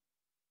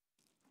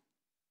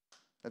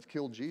 That's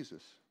killed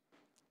Jesus.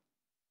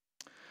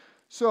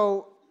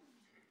 So,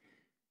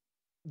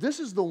 this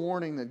is the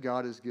warning that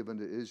God has given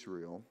to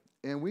Israel,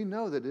 and we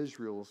know that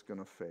Israel is going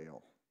to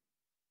fail.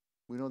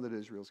 We know that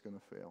Israel is going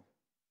to fail.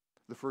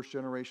 The first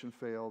generation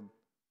failed.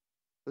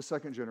 The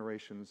second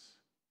generation's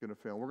going to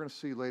fail. We're going to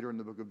see later in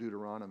the book of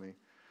Deuteronomy,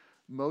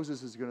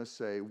 Moses is going to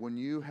say, when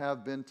you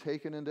have been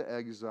taken into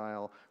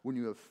exile, when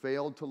you have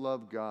failed to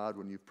love God,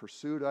 when you've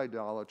pursued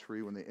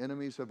idolatry, when the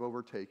enemies have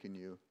overtaken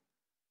you,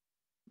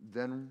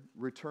 then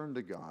return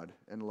to God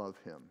and love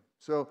Him.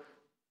 So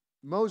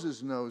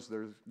Moses knows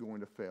they're going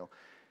to fail.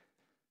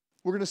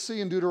 We're going to see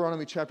in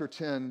Deuteronomy chapter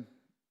 10,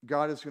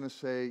 God is going to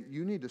say,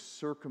 you need to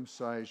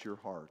circumcise your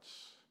hearts.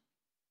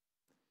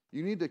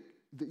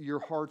 Your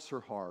hearts are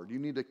hard. You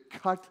need to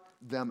cut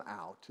them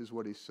out, is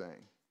what he's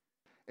saying.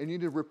 And you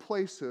need to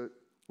replace it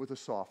with a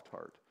soft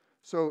heart.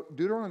 So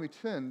Deuteronomy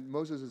 10,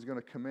 Moses is going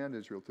to command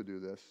Israel to do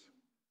this.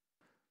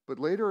 But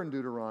later in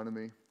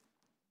Deuteronomy,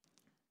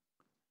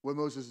 what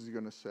Moses is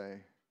going to say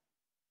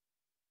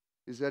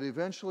is that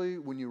eventually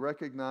when you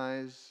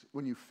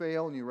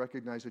fail and you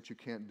recognize that you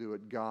can't do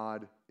it,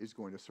 God is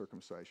going to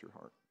circumcise your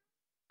heart.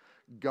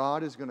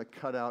 God is going to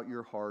cut out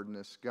your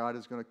hardness. God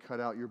is going to cut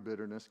out your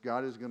bitterness.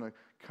 God is going to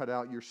cut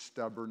out your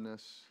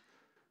stubbornness.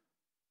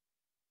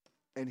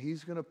 And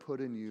He's going to put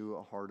in you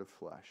a heart of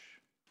flesh,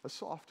 a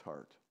soft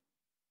heart.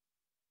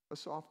 A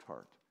soft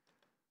heart.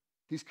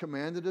 He's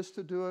commanded us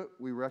to do it.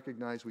 We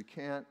recognize we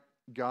can't.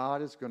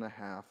 God is going to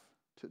have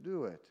to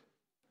do it.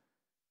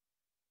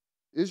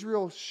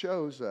 Israel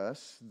shows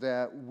us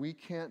that we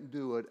can't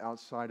do it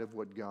outside of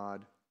what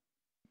God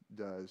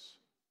does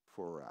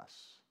for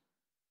us.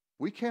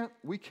 We can't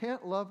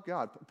love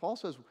God. Paul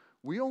says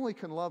we only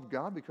can love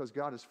God because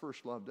God has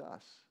first loved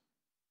us.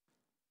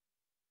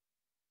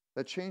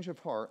 That change of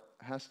heart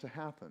has to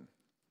happen.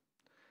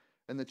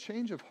 And the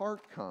change of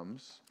heart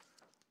comes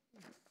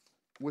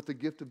with the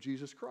gift of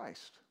Jesus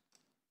Christ.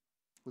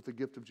 With the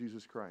gift of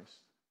Jesus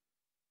Christ.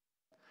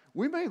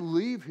 We may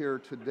leave here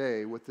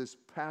today with this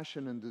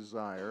passion and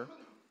desire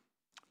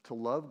to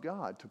love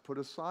God, to put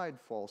aside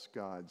false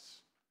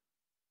gods.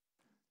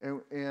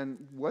 And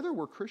whether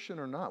we're Christian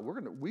or not,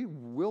 we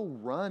will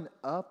run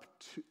up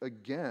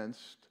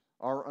against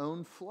our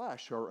own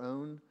flesh, our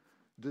own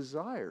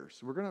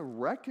desires. We're going to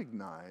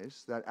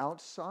recognize that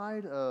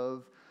outside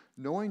of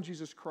knowing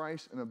Jesus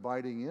Christ and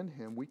abiding in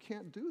Him, we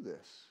can't do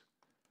this.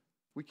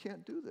 We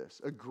can't do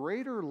this. A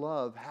greater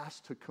love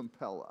has to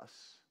compel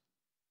us.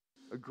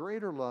 A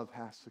greater love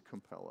has to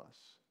compel us.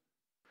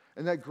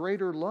 And that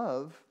greater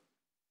love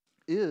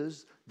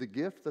is the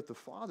gift that the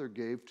Father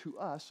gave to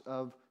us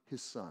of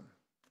His Son.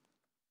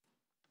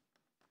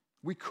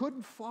 We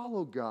couldn't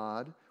follow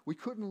God, we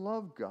couldn't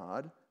love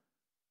God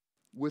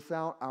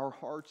without our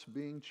hearts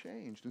being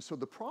changed. And so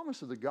the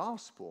promise of the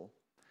gospel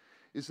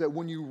is that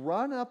when you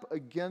run up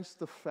against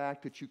the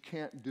fact that you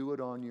can't do it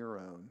on your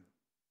own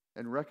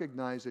and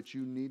recognize that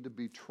you need to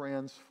be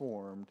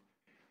transformed,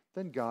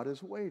 then God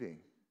is waiting.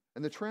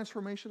 And the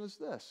transformation is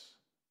this.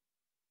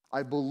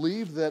 I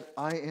believe that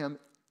I am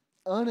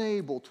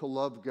unable to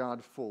love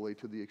God fully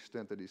to the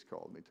extent that He's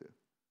called me to.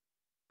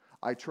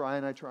 I try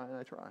and I try and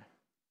I try.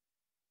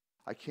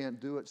 I can't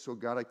do it, so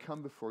God, I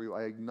come before you.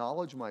 I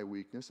acknowledge my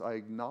weakness. I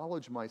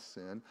acknowledge my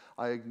sin.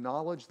 I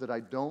acknowledge that I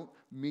don't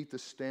meet the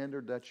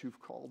standard that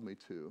you've called me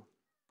to.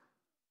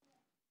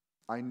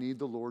 I need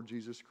the Lord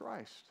Jesus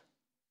Christ.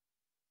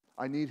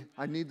 I need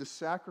the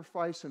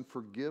sacrifice and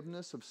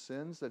forgiveness of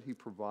sins that He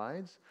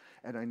provides,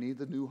 and I need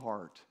the new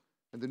heart.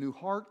 And the new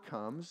heart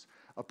comes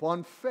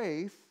upon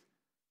faith.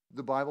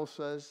 The Bible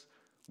says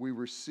we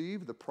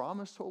receive the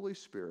promised Holy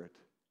Spirit,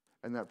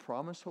 and that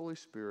promised Holy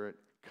Spirit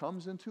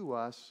comes into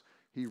us.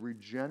 He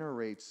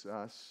regenerates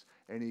us,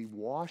 and He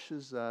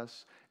washes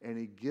us, and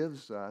He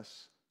gives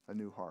us a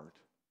new heart.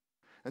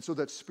 And so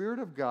that Spirit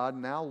of God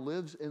now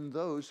lives in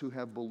those who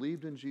have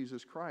believed in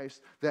Jesus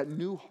Christ. That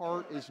new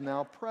heart is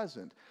now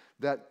present.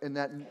 And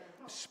that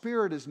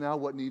Spirit is now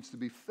what needs to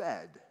be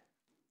fed.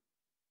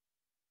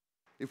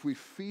 If we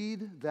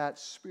feed that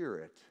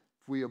Spirit,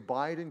 if we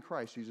abide in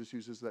Christ, Jesus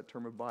uses that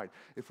term abide.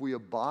 If we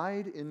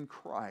abide in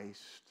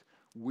Christ,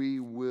 we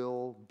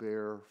will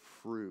bear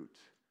fruit.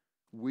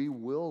 We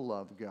will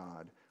love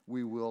God.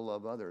 We will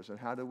love others. And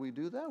how do we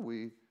do that?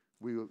 We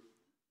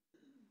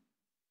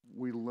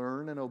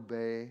learn and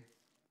obey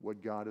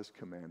what God has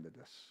commanded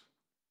us.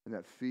 And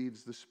that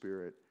feeds the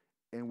Spirit.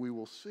 And we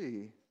will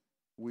see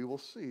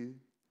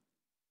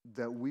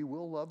that we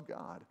will love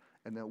God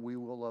and that we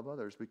will love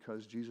others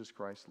because Jesus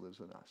Christ lives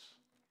in us.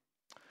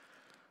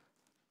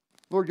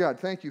 Lord God,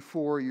 thank you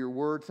for your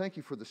word. Thank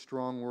you for the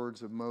strong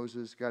words of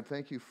Moses. God,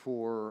 thank you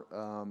for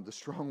the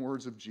strong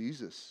words of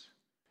Jesus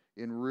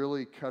in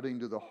really cutting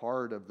to the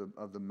heart of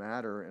the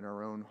matter in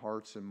our own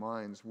hearts and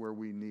minds, where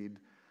we need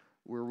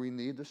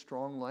the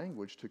strong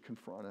language to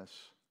confront us,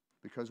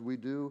 because we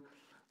do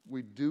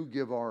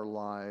give our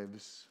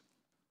lives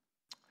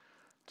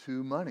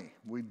to money.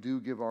 We do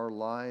give our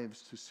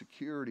lives to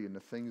security and the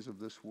things of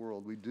this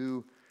world. We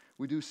do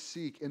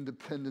seek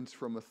independence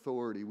from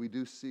authority. We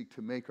do seek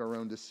to make our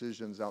own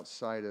decisions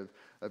outside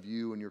of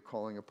you and your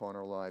calling upon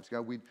our lives.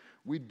 God,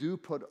 we do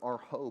put our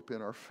hope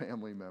in our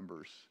family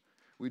members.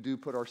 We do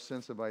put our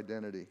sense of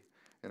identity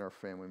in our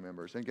family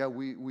members. And God,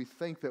 we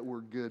think that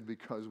we're good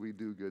because we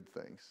do good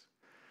things.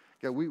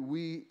 God,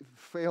 we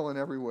fail in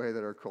every way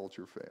that our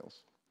culture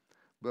fails.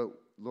 But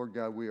Lord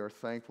God, we are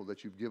thankful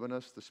that you've given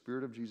us the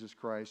Spirit of Jesus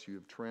Christ. You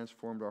have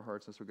transformed our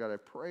hearts. And so God, I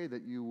pray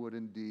that you would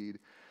indeed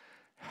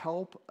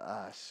help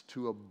us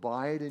to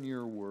abide in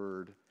your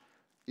word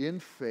in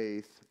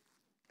faith.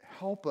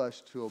 Help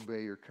us to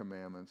obey your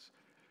commandments,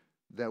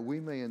 that we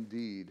may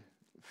indeed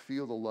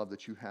feel the love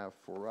that you have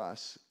for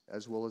us,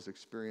 as well as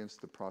experience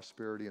the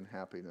prosperity and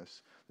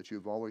happiness that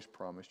you've always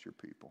promised your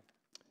people.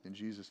 In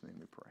Jesus' name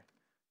we pray.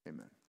 Amen.